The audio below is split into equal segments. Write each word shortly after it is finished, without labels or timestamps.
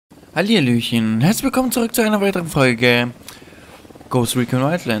Hallihallöchen, herzlich willkommen zurück zu einer weiteren Folge Recon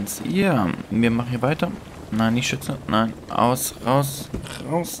Wildlands. Ja, wir machen hier weiter. Nein, nicht schützen. Nein, aus, raus,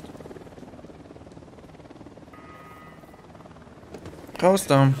 raus. Raus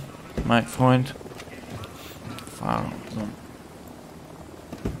da, mein Freund. Fahren, so.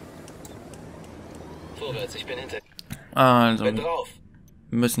 Vorwärts, ich bin hinter. Also, Bin drauf.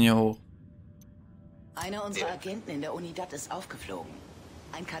 wir müssen hier hoch. Einer unserer Agenten in der Unidad ist aufgeflogen.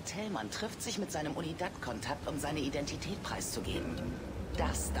 Ein Kartellmann trifft sich mit seinem Unidad-Kontakt, um seine Identität preiszugeben.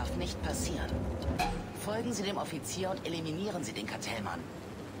 Das darf nicht passieren. Folgen Sie dem Offizier und eliminieren Sie den Kartellmann.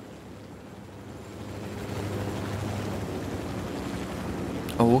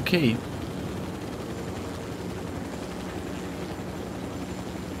 Okay.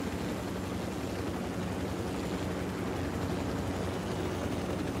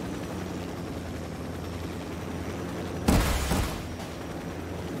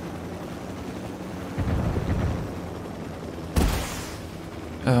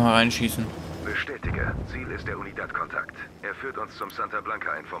 Reinschießen. Bestätige. Ziel ist der Unidad-Kontakt. Er führt uns zum Santa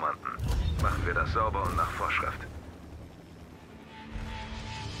Blanca-Informanten. Machen wir das sauber und nach Vorschrift.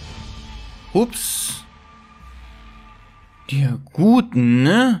 Ups. Die Guten,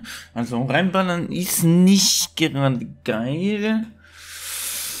 ne? Also reinballern ist nicht gerade geil.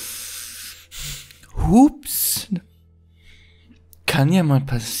 Hups. Kann ja mal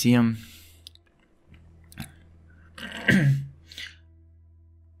passieren.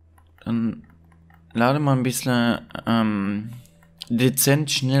 Dann lade mal ein bisschen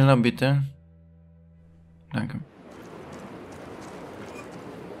dezent schneller, bitte. Danke.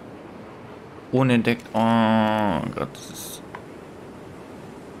 Unentdeckt. Oh Gott, das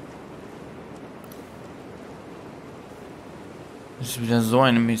ist wieder so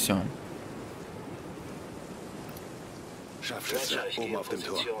eine Mission. Scharfschütze, oben auf dem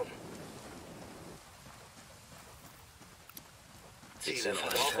Tor. Ziele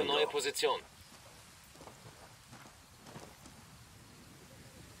brauche neue Position.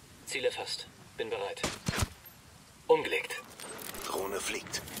 Ziel erfasst. Bin bereit. Umgelegt. Drohne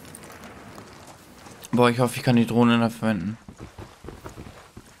fliegt. Boah, ich hoffe, ich kann die Drohne da verwenden.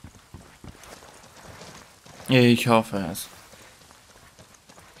 Ich hoffe es.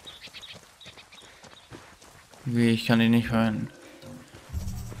 Wie, ich kann die nicht verwenden.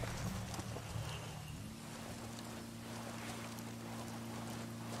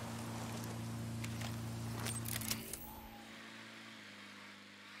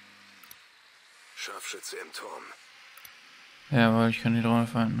 Scharfschütze im Turm. Ja, aber ich kann die Drohne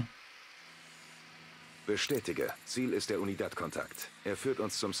verwenden. Bestätige. Ziel ist der Unidad-Kontakt. Er führt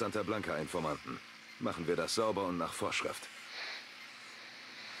uns zum Santa Blanca-Informanten. Machen wir das sauber und nach Vorschrift.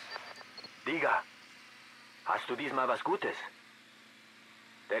 Diga, hast du diesmal was Gutes?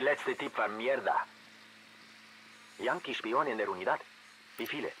 Der letzte Tipp war Mierda. Yankee-Spione in der Unidad? Wie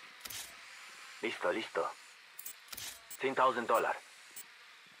viele? Listo, listo. 10.000 $.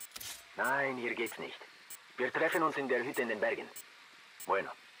 Nein, hier geht's nicht. Wir treffen uns in der Hütte in den Bergen. Bueno.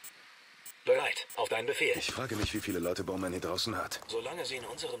 Bereit. Auf deinen Befehl. Ich frage mich, wie viele Leute Bowman hier draußen hat. Solange sie in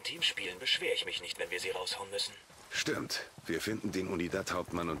unserem Team spielen, beschwere ich mich nicht, wenn wir sie raushauen müssen. Stimmt. Wir finden den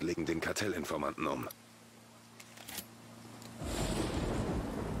Unidad-Hauptmann und legen den Kartellinformanten um.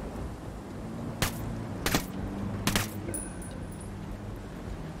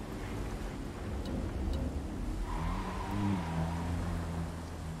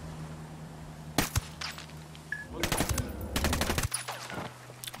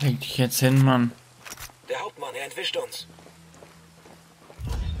 Leg dich jetzt hin, Mann. Der Hauptmann, er entwischt uns.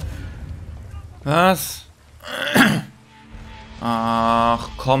 Was? Ach,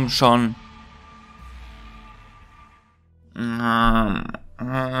 komm schon.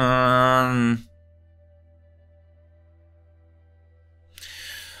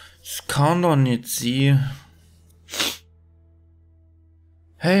 Das kann doch nicht sie.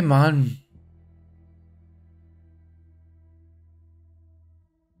 Hey, Mann.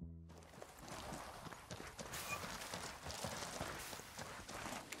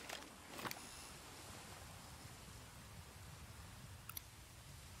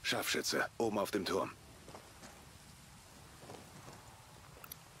 Scharfschütze, oben auf dem Turm.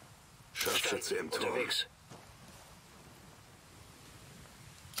 Scharfschütze im Turm. Unterwegs.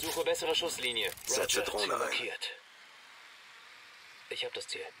 Suche bessere Schusslinie. Setze Roger, Drohne Ziel ein. markiert. Ich habe das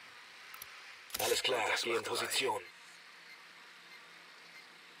Ziel. Alles klar, Das geh in macht drei. Position.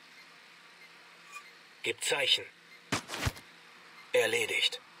 Gib Zeichen.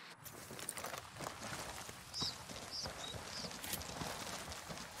 Erledigt.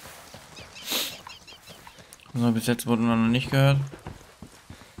 So, bis jetzt wurde noch nicht gehört.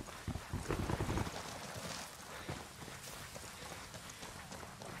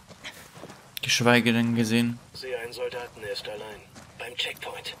 geschweige denn gesehen. Sehe einen Soldaten, er ist allein. Beim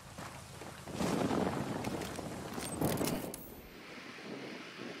Checkpoint.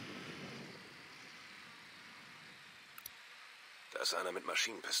 Da ist einer mit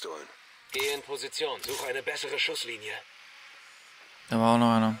Maschinenpistolen. Gehe in Position, suche eine bessere Schusslinie. Da war auch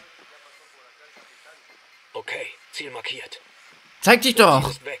noch einer. Okay, Ziel markiert. Zeig dich Ziel doch!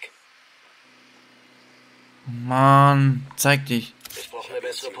 ist weg. Mann, zeig dich. Ich brauche eine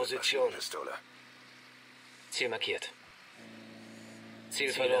bessere Position. Pistole. Ziel markiert.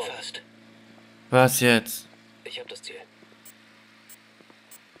 Ziel verloren. Was jetzt? Ich habe das Ziel.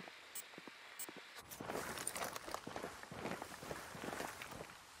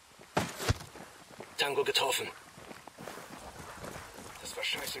 Tango getroffen. Das war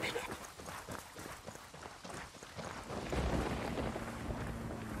scheiße knapp.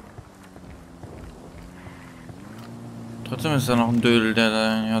 Trotzdem ist da noch ein Dödel, der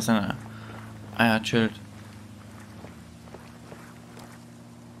da ja seine Eier chillt.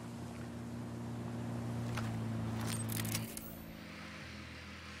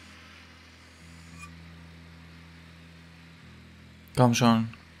 Komm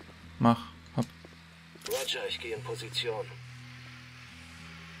schon. Mach. Hopp. Roger, ich gehe in Position.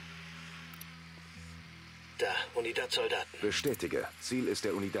 Da, Unidad-Soldaten. Bestätige. Ziel ist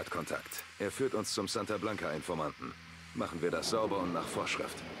der Unidad-Kontakt. Er führt uns zum Santa Blanca-Informanten. Machen wir das sauber und nach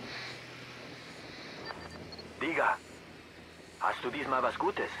Vorschrift. Diga, hast du diesmal was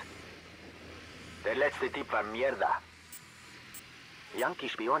Gutes? Der letzte Tipp war Mierda.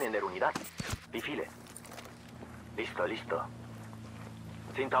 Yankee-Spion in der Unidad? Wie viele? Listo, listo.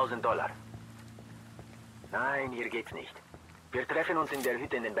 10.000 $. Nein, hier geht's nicht. Wir treffen uns in der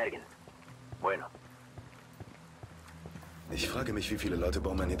Hütte in den Bergen. Bueno. Ich frage mich, wie viele Leute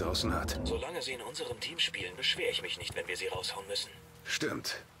Bowman hier draußen hat. Solange sie in unserem Team spielen, beschwere ich mich nicht, wenn wir sie raushauen müssen.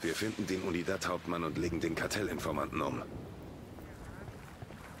 Stimmt. Wir finden den Unidad-Hauptmann und legen den Kartellinformanten um.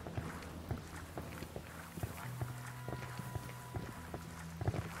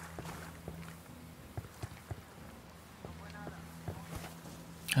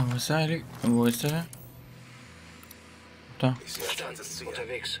 Ja, wo ist der? Wo ist der? Da. Verstanden,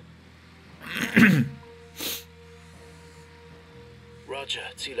 unterwegs. Roger,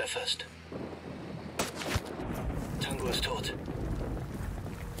 Ziel erfasst. Tango ist tot.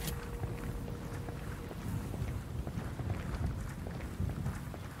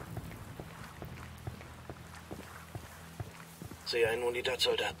 Sehe einen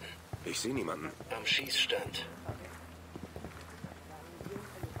Unidad-Soldaten. Ich sehe niemanden. Am Schießstand.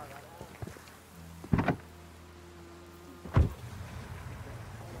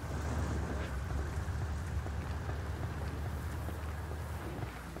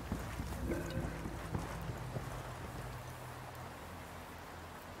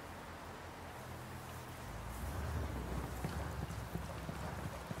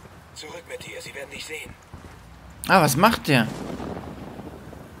 Zurück mit dir, sie werden dich sehen. Ah, was macht der?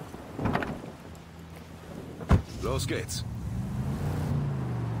 Los geht's.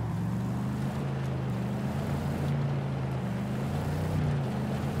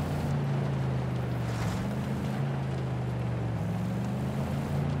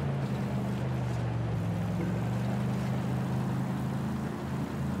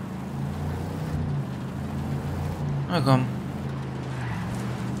 Na komm.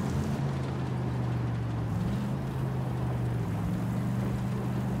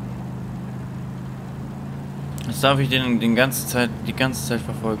 Jetzt darf ich den die ganze Zeit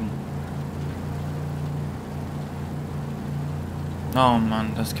verfolgen. Oh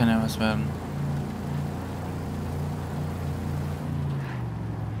Mann, das kann ja was werden.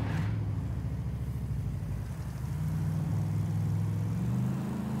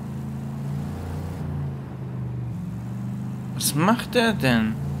 Was macht der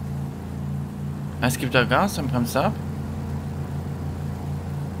denn? Es gibt da Gas und bremst ab.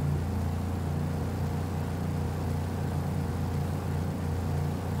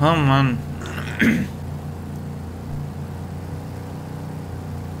 Oh Mann.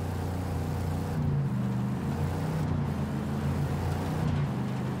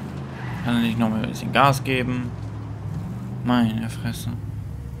 Kann er nicht noch mal ein bisschen Gas geben? Meine Fresse.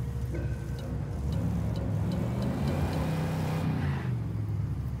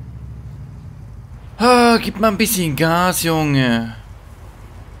 Ah, gib mal ein bisschen Gas, Junge.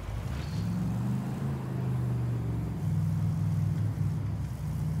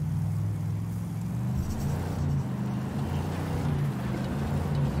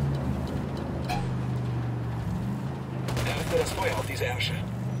 Eröffne das Feuer auf diese Ärsche.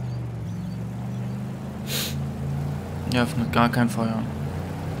 Er öffnet gar kein Feuer.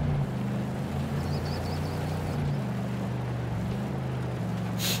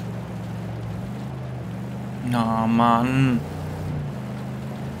 Na, Mann.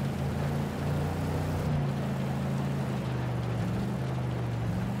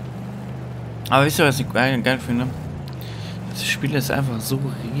 Aber wisst ihr, was ich geil finde? Das Spiel ist einfach so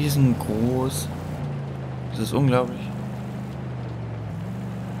riesengroß. Das ist unglaublich.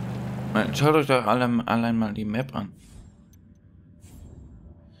 Schaut euch doch allein mal die Map an.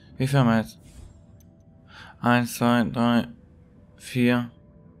 Wie viel haben wir jetzt? 1, 2, 3, 4.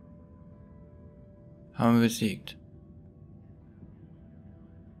 Haben wir besiegt.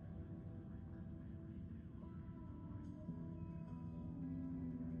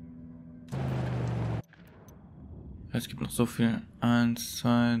 Es gibt noch so viel. 1,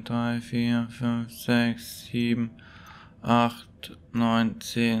 2, 3, 4, 5, 6, 7, 8, 9,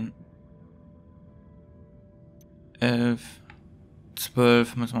 10, 11,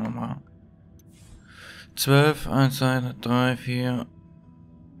 12. Müssen wir noch machen. 12, 1, 2, 3, 4.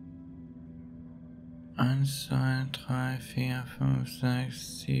 1, 2, 3, 4, 5,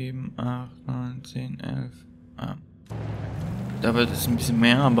 6, 7, 8, 9, 10, 11. Ah. Da wird es ein bisschen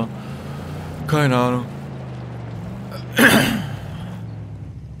mehr, aber keine Ahnung.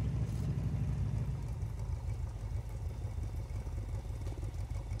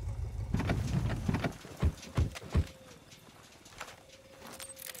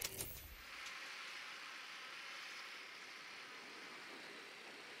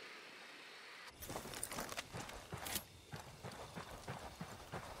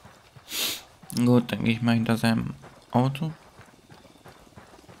 Gut, dann gehe ich mal hinter seinem Auto.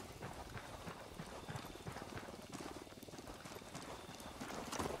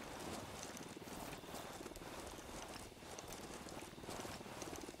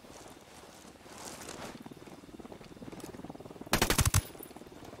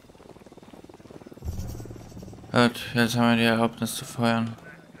 Hört, jetzt haben wir die Erlaubnis zu feuern.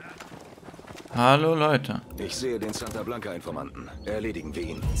 Hallo Leute. Ich sehe den Santa Blanca-Informanten. Erledigen wir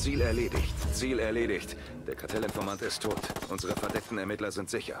ihn. Ziel erledigt. Ziel erledigt. Der Kartellinformant ist tot. Unsere verdeckten Ermittler sind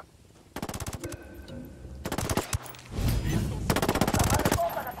sicher.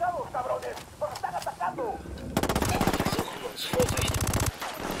 Suchen uns. Vorsicht.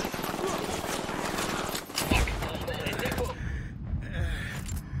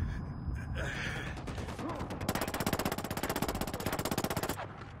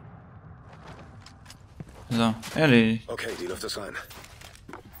 So, erledigt. Okay, die Luft ist rein.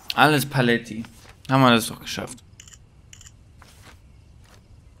 Alles Paletti. Haben wir das doch geschafft.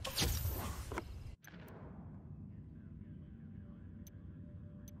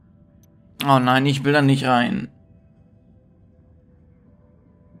 Oh nein, ich will da nicht rein.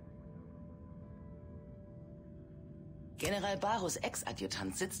 General Barros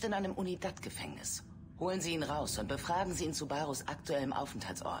Ex-Adjutant sitzt in einem Unidat-Gefängnis. Holen Sie ihn raus und befragen Sie ihn zu Barros aktuellem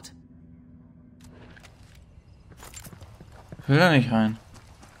Aufenthaltsort. Ich will da nicht rein.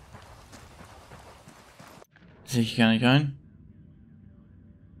 Sehe ich gar nicht rein.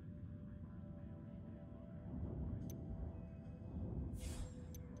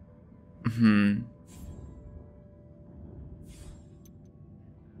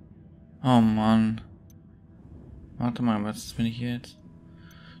 Oh Mann. Warte mal, was ist, wenn ich hier jetzt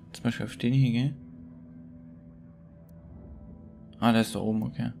zum Beispiel auf den hier gehe? Ah, der ist da oben,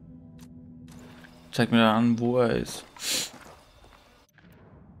 okay. Zeigt mir dann an, wo er ist.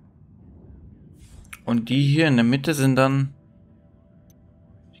 Und die hier in der Mitte sind dann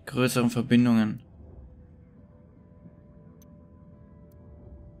die größeren Verbindungen.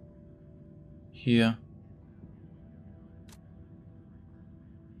 Hier.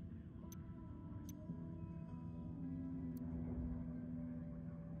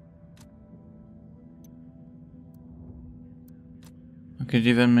 Okay,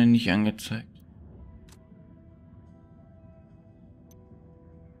 die werden mir nicht angezeigt.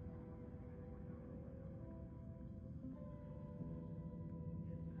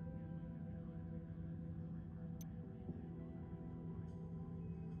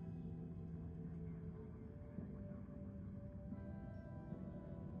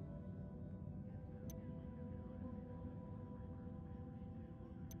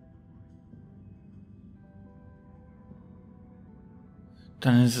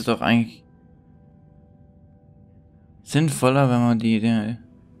 Dann ist es doch eigentlich sinnvoller, wenn man die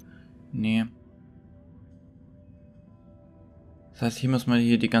nee. Das heißt, hier muss man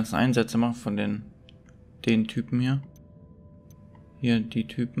hier die ganzen Einsätze machen von den Typen hier. Hier die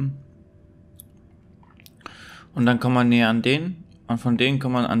Typen. Und dann kommt man näher an den und von denen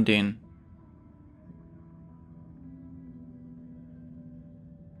kommt man an den.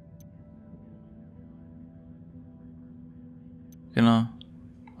 Genau.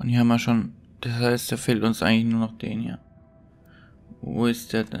 Und hier haben wir schon Das heißt, da fehlt uns eigentlich nur noch den hier. Wo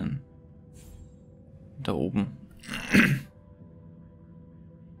ist der denn? Da oben.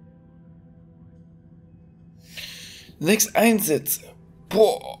 6 Einsätze.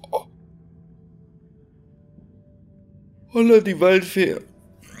 Boah. Holla die Waldfee.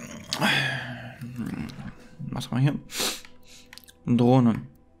 Was haben wir hier? Drohne.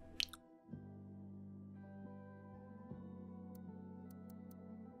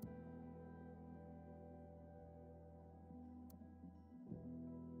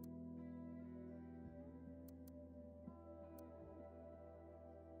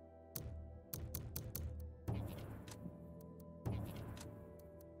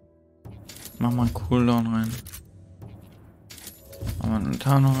 Mach mal einen Cooldown rein. Mach mal eine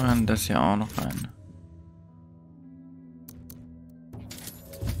Tarnung rein, das hier auch noch rein.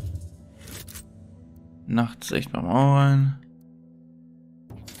 Nachtsicht machen wir auch rein.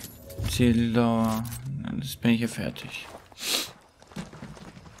 Zieldauer. Jetzt bin ich hier fertig.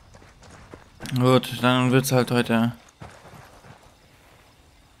 Gut, dann wird es halt heute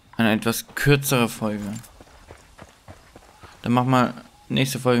eine etwas kürzere Folge. Dann mach mal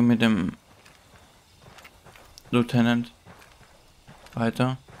nächste Folge mit dem Lieutenant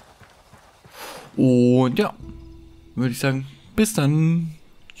weiter. Und ja, würde ich sagen, bis dann.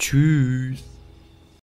 Tschüss.